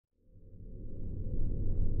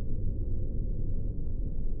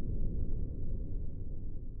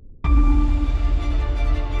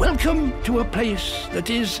Welcome to a place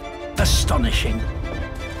that is astonishing.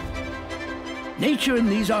 Nature in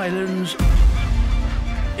these islands,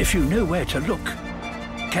 if you know where to look,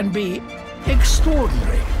 can be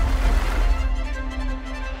extraordinary,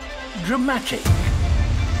 dramatic,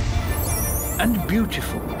 and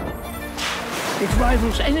beautiful. It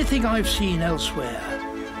rivals anything I've seen elsewhere.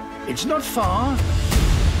 It's not far.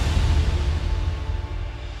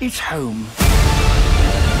 It's home.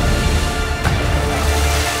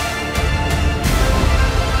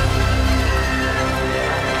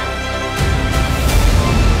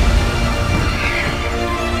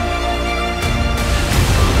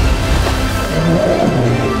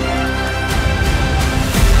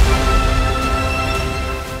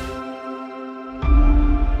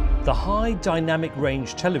 The High Dynamic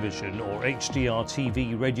Range Television, or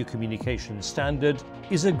HDR-TV radiocommunication standard,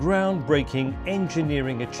 is a groundbreaking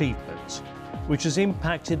engineering achievement which has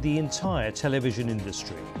impacted the entire television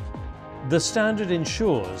industry. The standard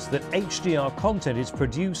ensures that HDR content is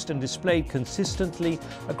produced and displayed consistently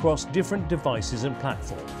across different devices and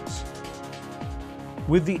platforms.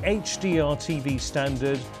 With the HDR-TV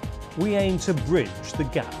standard, we aim to bridge the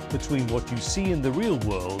gap between what you see in the real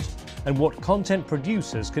world and what content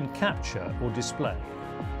producers can capture or display.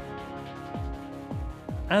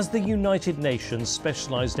 As the United Nations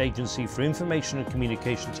Specialized Agency for Information and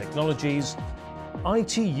Communication Technologies,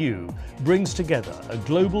 ITU brings together a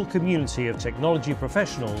global community of technology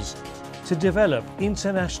professionals to develop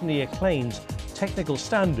internationally acclaimed technical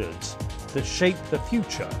standards that shape the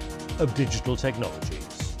future of digital technology.